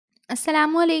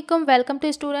अस्सलामुअलैकुम, welcome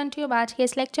to student tube. आज के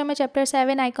इस लेक्चर में chapter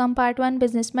 7 Icom part 1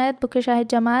 business math book Shahid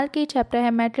Jamal की चैप्टर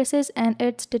है matrices and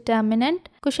its determinant.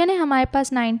 Question है हमारे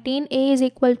पास 19 a is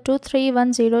equal to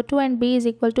 3102 and b is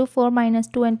equal to 4 minus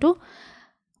 2 and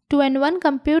 2 and 1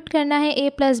 compute करना है a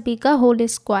प्लस b का होल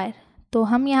स्क्वायर। तो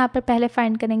हम यहाँ पर पहले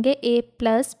फाइंड करेंगे a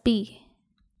प्लस b।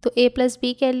 तो a प्लस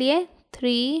b के लिए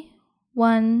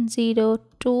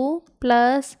 3102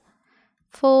 प्लस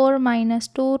 4 माइनस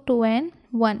 2 2 एंड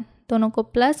 1 दोनों को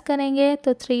प्लस करेंगे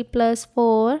तो 3 plus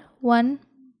 4 1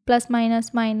 plus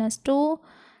minus minus 2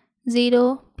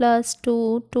 0 plus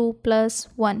 2 2 plus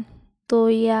 1, तो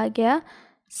ये आ गया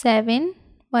 7।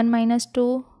 1 माइनस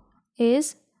 2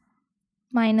 इज़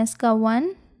माइनस का 1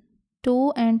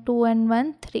 2 एंड 2 एंड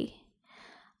 1 3।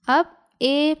 अब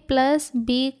a प्लस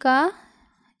b का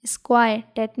स्क्वायर,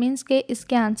 डेट मीन्स के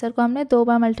इसके आंसर को हमने 2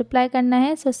 बार मल्टीप्लाई करना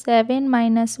है। सो 7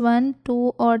 माइनस 1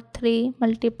 2 और 3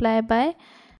 मल्टीप्लाई बाय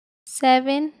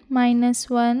 7 माइनस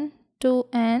 1 2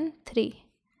 एंड 3,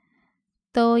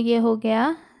 तो ये हो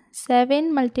गया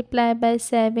 7 multiply by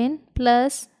 7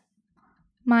 plus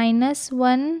minus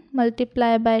 1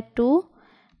 multiply by 2,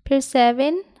 फिर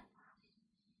 7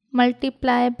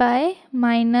 मल्टीप्लाई बाय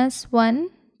माइनस 1,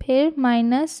 फिर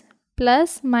minus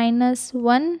plus minus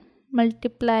 1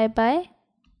 multiply by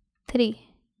 3,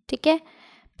 ठीक है।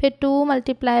 फिर 2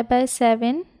 multiply by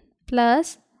 7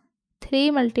 plus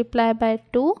 3 multiply by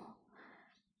 2,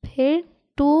 फिर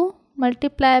 2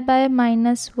 multiply by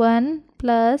minus 1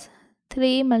 plus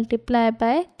 3 multiply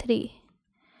by 3।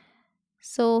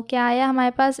 सो क्या आया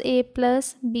हमारे पास a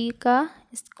प्लस b का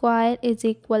स्क्वायर इज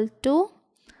इक्वल टू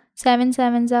 7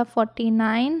 7 ज़ा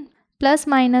 49 प्लस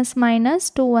माइनस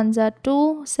माइनस 2 1 ज़ा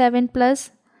 2 7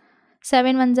 प्लस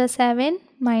 7 1 ज़ा 7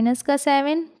 माइनस का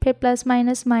 7, फिर प्लस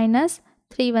माइनस माइनस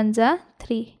 3 1 ज़ा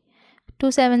 3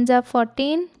 2 7 ज़ा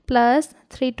 14 प्लस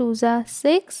 3 2 ज़ा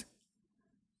 6,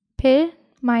 फिर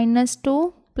माइनस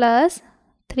 2 प्लस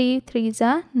 3 3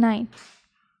 ज़ा 9।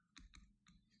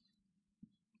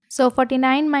 सो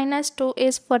 49 माइनस 2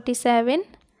 इज़ 47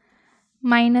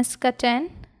 माइनस का 10,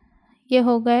 ये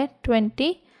हो गए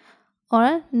 20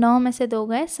 और 9 में से 2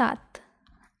 गए 7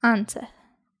 आंसर।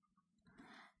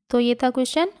 तो ये था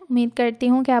क्वेश्चन। उम्मीद करती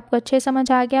हूँ कि आपको अच्छे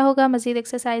समझ आ गया होगा। मज़ीद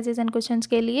एक्सरसाइजेज एंड क्वेश्चंस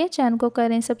के लिए चैनल को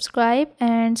करें सब्सक्राइब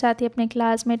एंड साथ ही अपने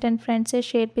क्लासमेट एंड फ्रेंड से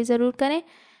शेयर भी ज़रूर करें।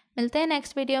 मिलते हैं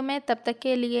नेक्स्ट वीडियो में, तब तक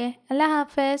के लिए अल्लाह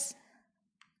हाफ़िज़।